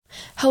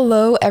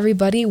Hello,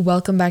 everybody.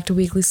 Welcome back to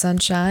Weekly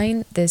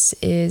Sunshine. This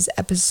is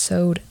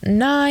episode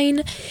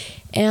 9,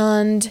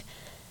 and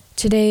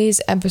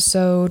today's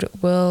episode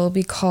will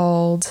be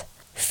called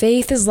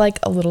Faith is Like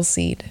a Little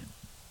Seed.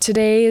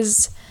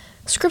 Today's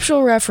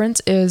scriptural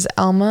reference is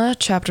Alma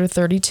chapter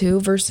 32,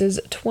 verses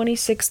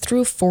 26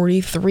 through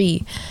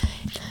 43.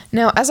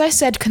 Now, as I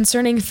said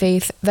concerning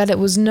faith, that it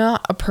was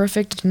not a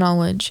perfect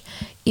knowledge,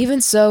 even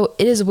so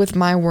it is with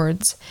my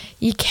words.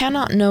 Ye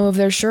cannot know of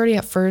their surety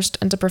at first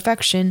unto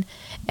perfection,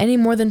 any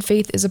more than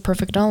faith is a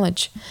perfect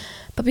knowledge.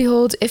 But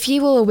behold, if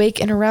ye will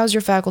awake and arouse your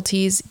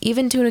faculties,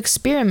 even to an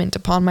experiment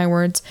upon my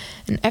words,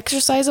 and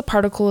exercise a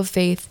particle of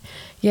faith,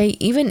 yea,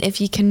 even if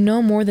ye can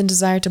no more than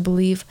desire to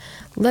believe,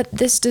 let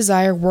this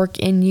desire work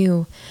in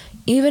you,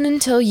 even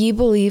until ye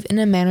believe in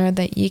a manner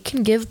that ye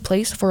can give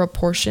place for a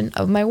portion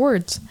of my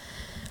words.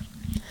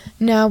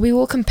 Now we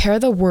will compare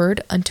the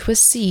word unto a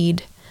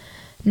seed.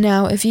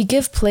 Now if ye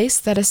give place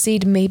that a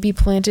seed may be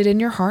planted in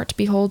your heart,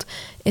 behold,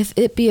 if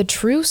it be a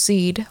true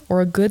seed, or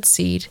a good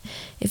seed,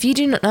 if ye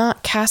do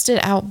not cast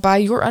it out by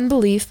your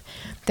unbelief,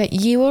 that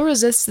ye will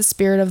resist the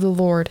Spirit of the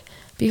Lord,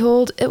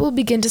 behold, it will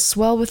begin to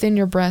swell within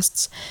your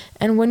breasts,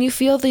 and when you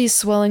feel these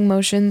swelling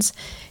motions,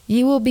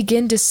 ye will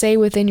begin to say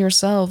within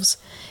yourselves,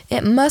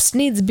 It must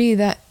needs be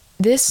that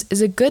this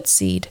is a good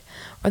seed,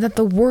 or that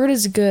the word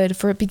is good,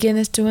 for it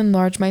beginneth to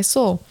enlarge my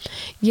soul.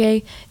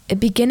 Yea, it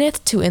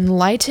beginneth to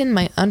enlighten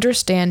my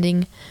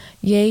understanding.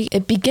 Yea,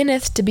 it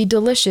beginneth to be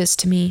delicious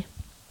to me.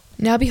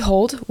 Now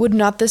behold, would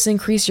not this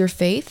increase your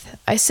faith?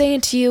 I say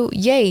unto you,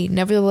 yea,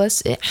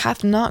 nevertheless it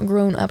hath not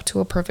grown up to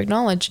a perfect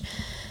knowledge.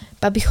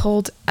 But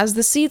behold, as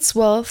the seed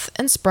swelleth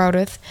and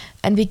sprouteth,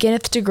 and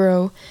beginneth to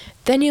grow,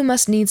 then you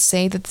must needs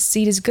say that the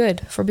seed is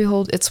good, for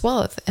behold, it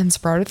swelleth, and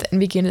sprouteth, and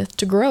beginneth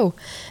to grow.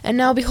 And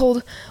now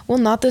behold, will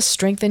not this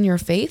strengthen your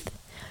faith?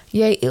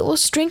 Yea, it will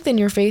strengthen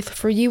your faith,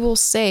 for ye will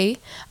say,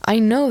 I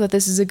know that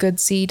this is a good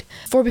seed,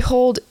 for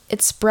behold,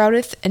 it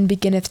sprouteth, and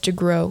beginneth to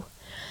grow.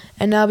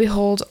 And now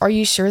behold, are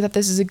ye sure that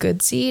this is a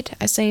good seed?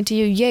 I say unto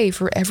you, yea,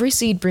 for every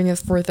seed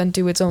bringeth forth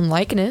unto its own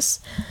likeness.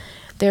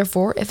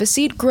 Therefore, if a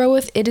seed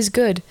groweth, it is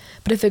good,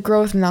 but if it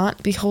groweth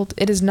not, behold,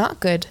 it is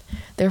not good,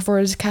 therefore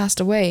it is cast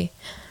away.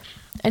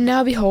 And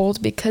now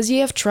behold, because ye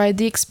have tried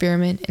the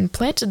experiment, and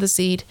planted the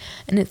seed,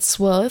 and it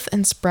swelleth,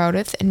 and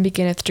sprouteth, and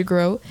beginneth to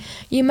grow,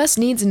 ye must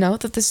needs know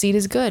that the seed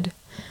is good.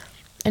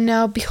 And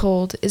now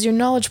behold, is your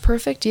knowledge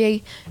perfect?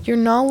 Yea, your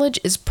knowledge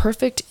is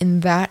perfect in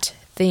that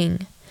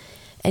thing.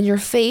 And your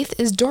faith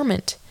is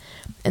dormant.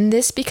 And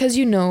this because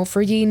you know,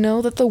 for ye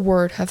know that the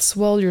word hath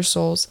swelled your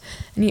souls,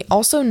 and ye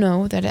also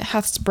know that it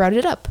hath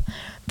sprouted up,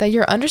 that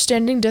your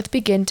understanding doth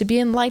begin to be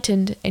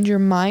enlightened, and your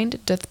mind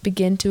doth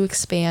begin to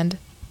expand.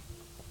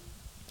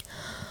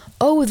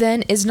 Oh,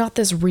 then, is not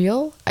this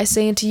real? I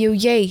say unto you,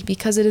 yea,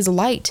 because it is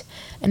light,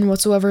 and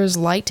whatsoever is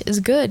light is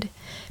good,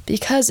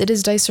 because it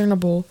is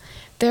discernible.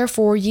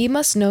 Therefore ye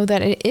must know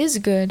that it is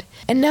good.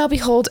 And now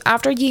behold,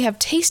 after ye have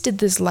tasted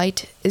this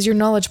light, is your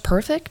knowledge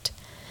perfect?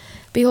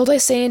 Behold, I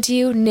say unto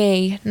you,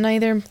 nay,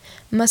 neither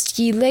must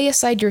ye lay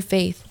aside your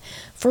faith,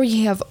 for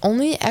ye have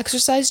only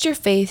exercised your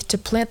faith to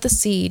plant the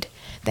seed,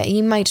 that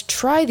ye might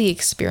try the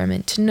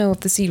experiment to know if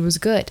the seed was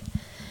good.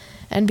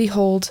 And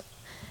behold,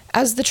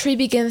 as the tree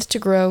beginneth to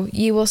grow,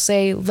 ye will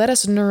say, Let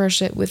us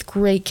nourish it with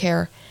great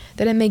care,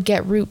 that it may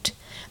get root,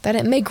 that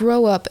it may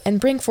grow up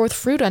and bring forth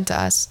fruit unto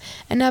us.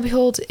 And now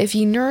behold, if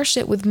ye nourish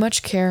it with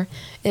much care,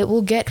 it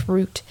will get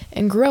root,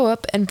 and grow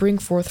up and bring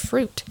forth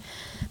fruit.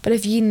 But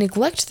if ye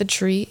neglect the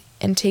tree,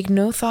 and take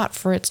no thought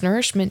for its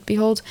nourishment,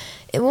 behold,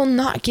 it will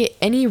not get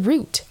any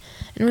root.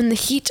 And when the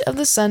heat of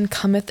the sun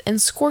cometh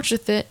and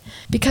scorcheth it,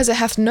 because it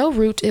hath no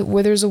root, it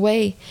withers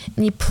away,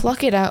 and ye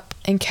pluck it up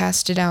and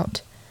cast it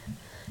out.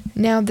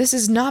 Now this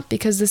is not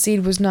because the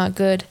seed was not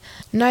good,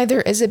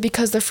 neither is it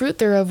because the fruit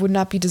thereof would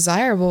not be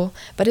desirable,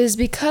 but it is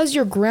because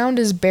your ground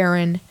is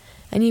barren,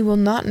 and ye will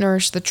not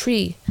nourish the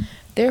tree.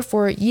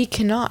 Therefore ye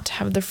cannot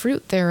have the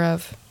fruit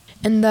thereof.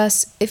 And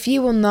thus, if ye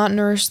will not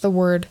nourish the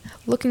word,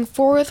 looking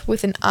forth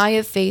with an eye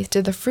of faith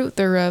to the fruit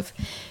thereof,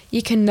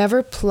 ye can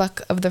never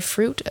pluck of the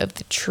fruit of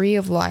the tree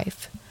of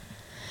life.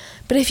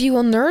 But if ye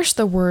will nourish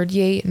the word,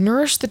 yea,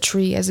 nourish the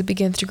tree as it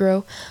beginneth to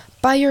grow,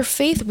 by your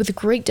faith with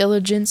great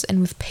diligence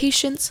and with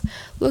patience,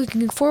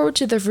 looking forward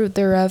to the fruit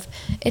thereof,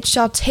 it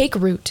shall take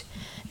root,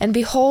 and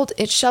behold,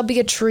 it shall be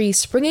a tree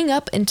springing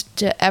up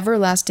into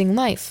everlasting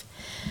life.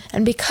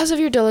 And because of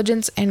your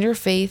diligence and your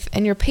faith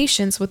and your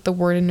patience with the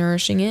word and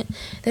nourishing it,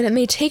 that it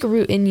may take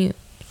root in you.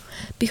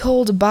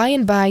 Behold, by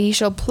and by ye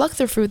shall pluck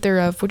the fruit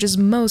thereof, which is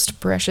most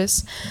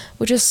precious,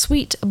 which is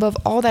sweet above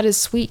all that is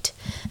sweet,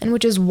 and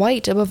which is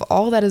white above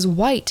all that is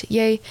white,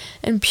 yea,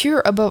 and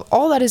pure above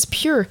all that is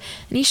pure.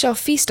 And ye shall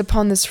feast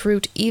upon this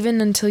fruit,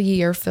 even until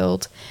ye are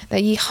filled,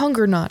 that ye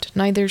hunger not,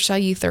 neither shall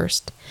ye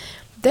thirst.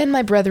 Then,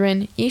 my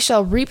brethren, ye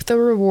shall reap the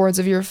rewards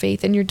of your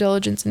faith and your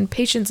diligence and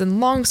patience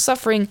and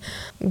long-suffering,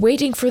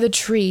 waiting for the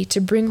tree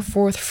to bring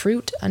forth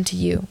fruit unto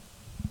you.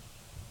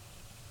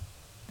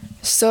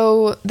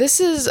 So this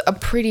is a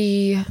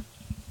pretty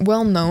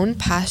well-known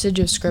passage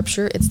of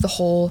scripture. It's the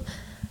whole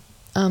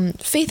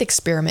faith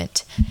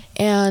experiment.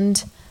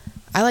 And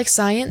I like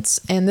science,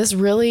 and this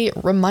really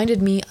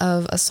reminded me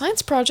of a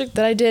science project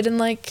that I did in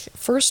like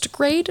first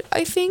grade,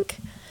 I think.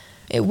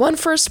 It won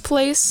first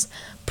place,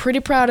 pretty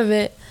proud of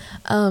it.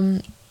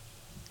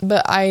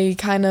 But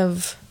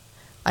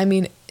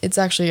it's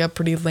actually a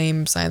pretty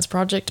lame science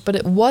project, but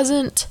it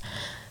wasn't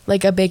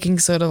like a baking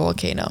soda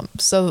volcano.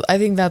 So I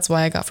think that's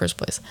why I got first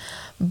place.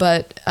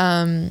 But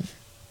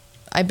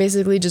I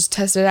basically just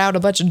tested out a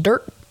bunch of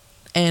dirt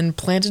and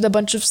planted a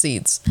bunch of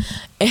seeds.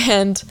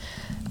 And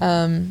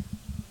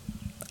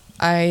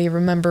I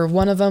remember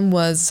one of them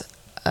was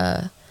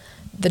the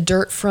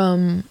dirt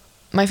from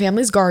my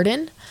family's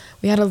garden.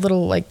 We had a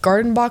little like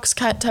garden box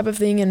type of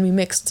thing, and we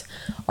mixed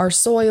our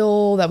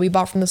soil that we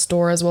bought from the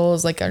store as well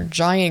as like a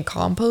giant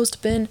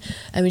compost bin,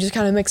 and we just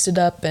kind of mixed it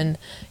up, and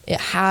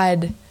it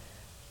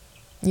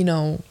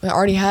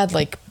already had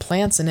like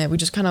plants in it. We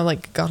just kind of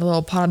like got a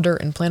little pot of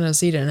dirt and planted a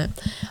seed in it.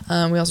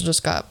 We also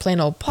just got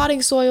plain old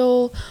potting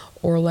soil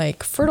or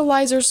like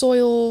fertilizer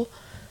soil,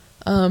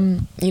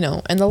 and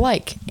the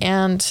like.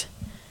 And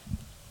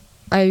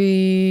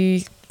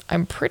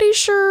I'm pretty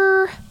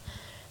sure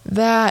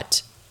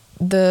that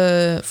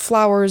the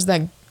flowers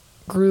that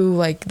grew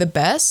like the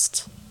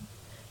best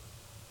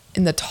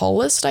and the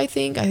tallest, I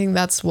think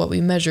that's what we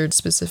measured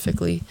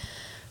specifically,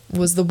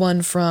 was the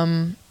one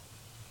from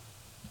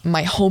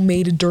my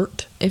homemade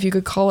dirt, if you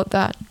could call it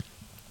that.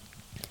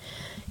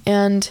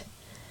 And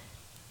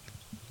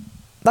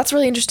that's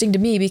really interesting to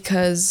me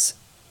because,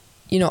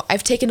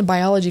 I've taken a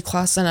biology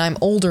class and I'm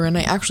older and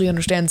I actually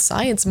understand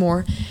science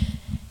more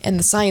and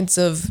the science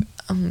of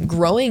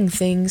growing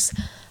things.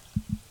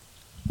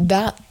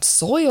 That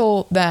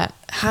soil that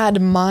had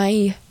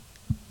my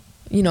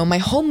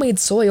homemade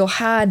soil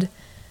had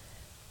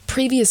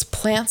previous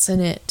plants in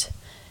it,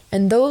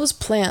 and those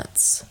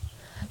plants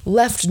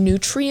left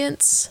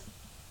nutrients,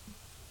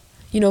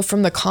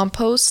 from the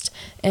compost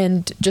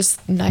and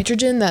just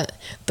nitrogen that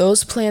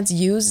those plants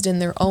used in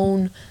their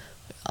own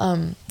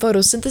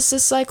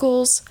photosynthesis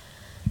cycles.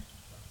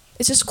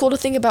 It's just cool to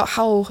think about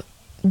how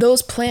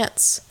those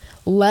plants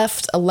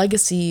left a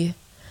legacy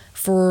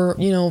for,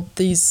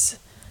 these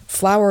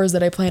flowers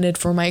that I planted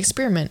for my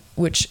experiment,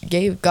 which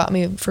got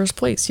me first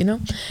place,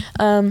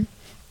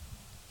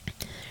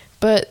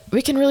 but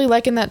we can really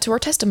liken that to our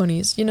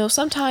testimonies.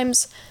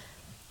 Sometimes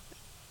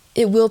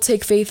it will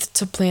take faith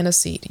to plant a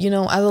seed.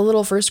 As a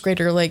little first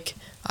grader, like,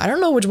 I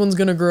don't know which one's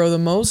gonna grow the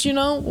most,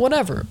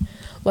 whatever.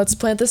 Let's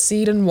plant the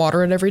seed and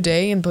water it every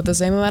day and put the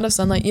same amount of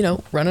sunlight,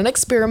 run an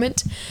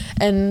experiment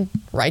and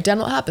write down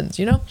what happens,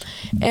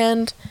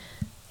 And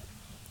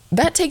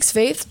that takes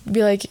faith to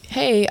be like,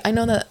 hey, I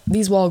know that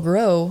these will all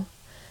grow,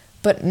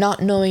 but not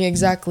knowing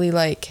exactly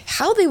like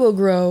how they will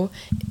grow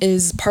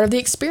is part of the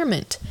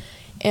experiment.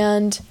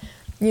 And,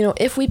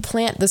 if we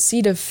plant the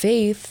seed of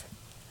faith,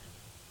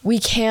 we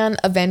can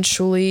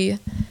eventually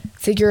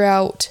figure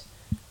out,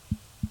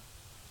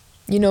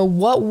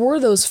 what were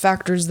those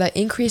factors that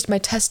increased my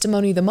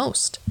testimony the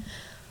most?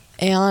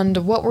 And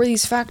what were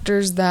these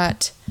factors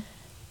that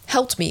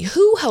helped me?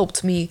 Who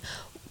helped me?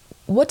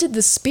 What did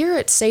the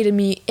Spirit say to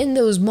me in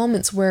those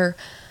moments where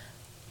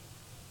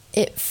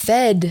it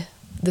fed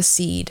the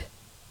seed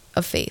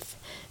of faith?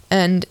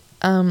 And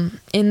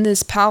in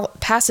this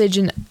passage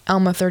in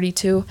Alma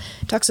 32,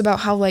 it talks about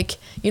how, like,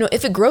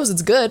 if it grows,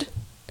 it's good.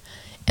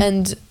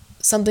 And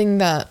something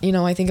that,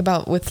 I think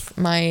about with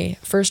my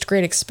first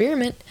grade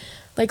experiment,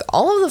 like,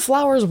 all of the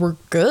flowers were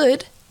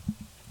good.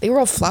 They were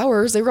all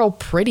flowers. They were all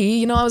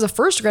pretty. I was a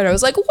first grader. I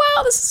was like,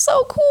 wow, this is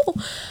so cool.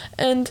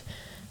 And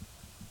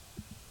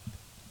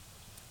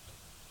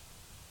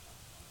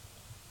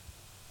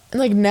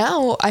like,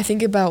 now I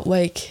think about,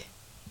 like,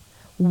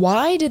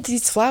 why did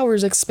these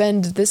flowers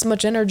expend this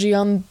much energy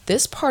on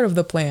this part of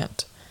the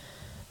plant?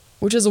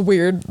 Which is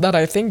weird that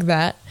I think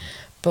that.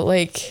 But,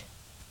 like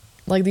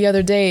the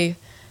other day,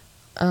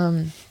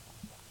 my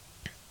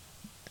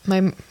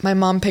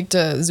mom picked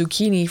a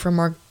zucchini from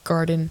our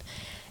garden,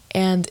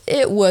 and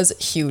it was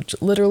huge.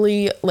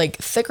 Literally, like,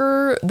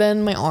 thicker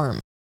than my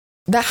arm.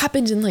 That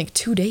happened in, like,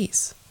 2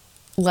 days.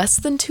 Less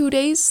than 2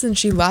 days since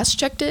she last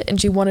checked it,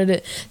 and she wanted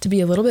it to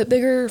be a little bit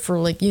bigger for,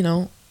 like,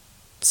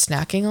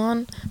 snacking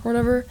on or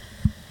whatever.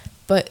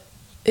 But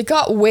it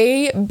got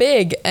way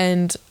big,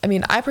 and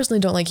I personally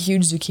don't like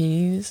huge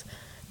zucchinis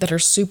that are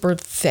super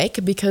thick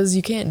because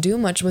you can't do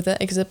much with it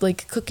except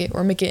like cook it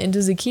or make it into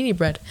zucchini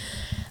bread.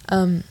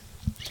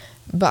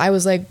 But I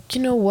was like,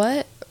 you know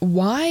what?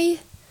 Why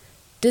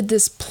did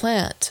this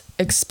plant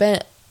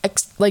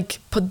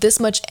put this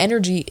much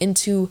energy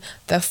into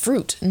the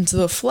fruit, into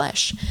the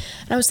flesh?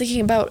 And I was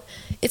thinking about,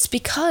 it's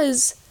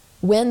because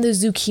when the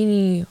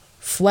zucchini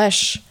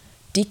flesh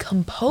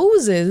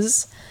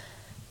decomposes,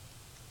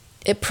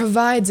 it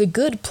provides a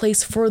good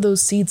place for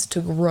those seeds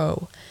to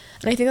grow.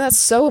 And I think that's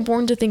so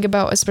important to think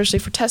about, especially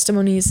for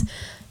testimonies,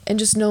 and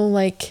just know,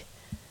 like,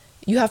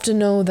 you have to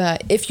know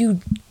that if you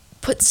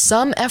put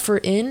some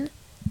effort in,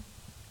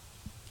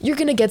 you're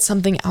going to get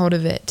something out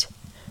of it.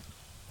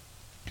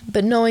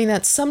 But knowing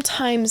that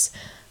sometimes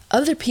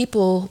other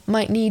people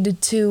might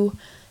need to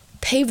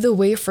pave the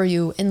way for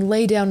you and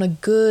lay down a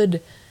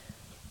good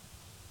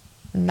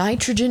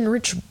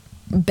nitrogen-rich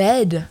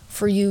bed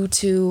for you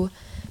to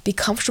be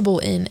comfortable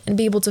in and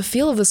be able to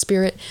feel of the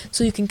Spirit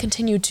so you can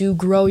continue to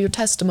grow your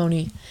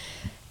testimony.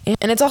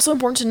 And it's also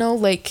important to know,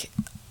 like,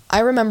 I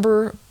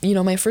remember,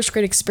 my first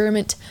grade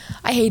experiment,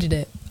 I hated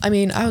it. I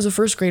mean, I was a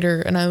first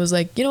grader and I was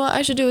like, you know what,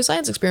 I should do a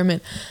science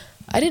experiment.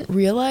 I didn't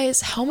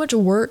realize how much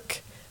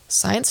work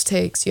science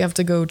takes. You have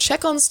to go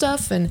check on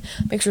stuff and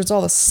make sure it's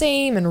all the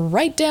same and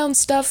write down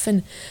stuff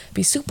and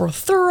be super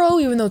thorough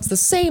even though it's the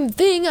same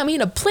thing. I mean,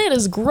 a plant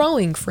is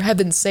growing, for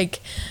heaven's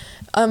sake.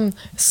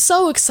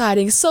 So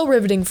exciting, so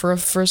riveting for a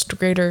first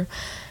grader.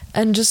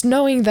 And just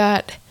knowing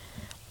that,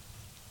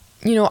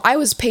 I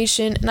was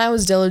patient and I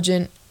was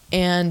diligent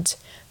and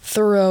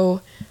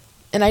thorough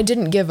and I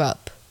didn't give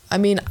up. I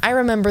mean, I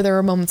remember there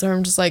were moments where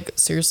I'm just like,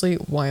 seriously,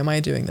 why am I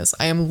doing this?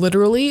 I am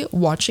literally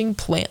watching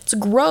plants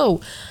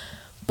grow.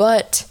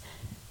 But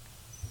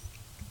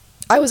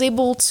I was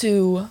able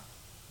to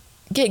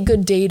get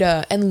good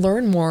data and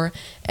learn more.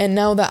 And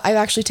now that I've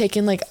actually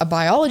taken like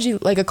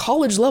a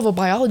college level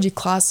biology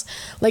class,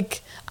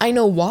 like I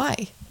know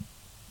why.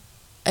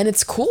 And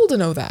it's cool to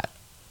know that.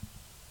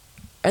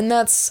 And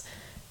that's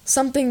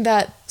something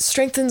that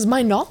strengthens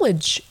my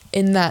knowledge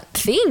in that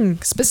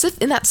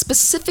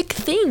specific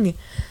thing.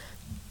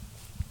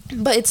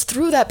 But it's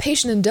through that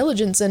patience and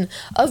diligence and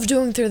of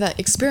doing through that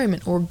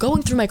experiment or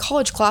going through my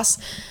college class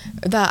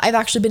that I've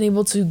actually been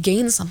able to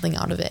gain something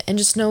out of it. And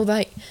just know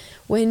that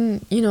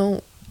when,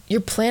 you're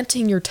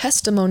planting your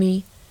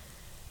testimony,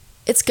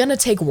 it's going to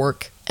take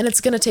work and it's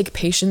going to take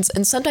patience.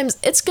 And sometimes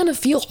it's going to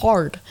feel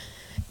hard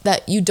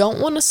that you don't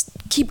want to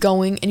keep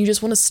going and you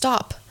just want to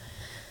stop.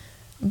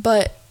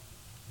 But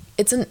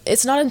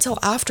it's not until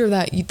after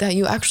that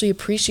you actually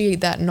appreciate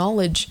that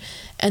knowledge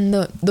and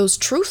those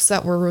truths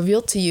that were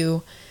revealed to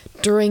you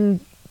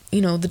during,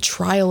 the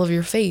trial of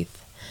your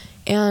faith.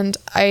 And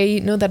I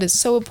know that is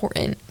so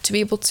important to be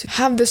able to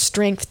have the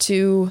strength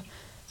to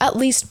at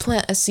least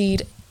plant a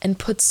seed and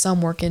put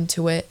some work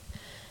into it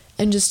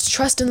and just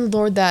trust in the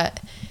Lord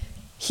that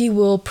He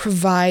will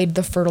provide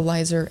the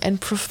fertilizer and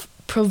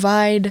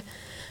provide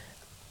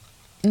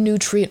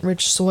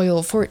nutrient-rich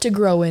soil for it to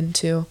grow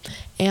into.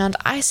 And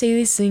I say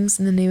these things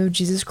in the name of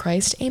Jesus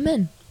Christ.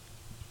 Amen.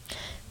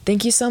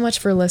 Thank you so much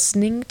for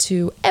listening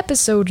to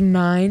episode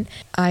 9.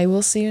 I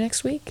will see you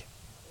next week.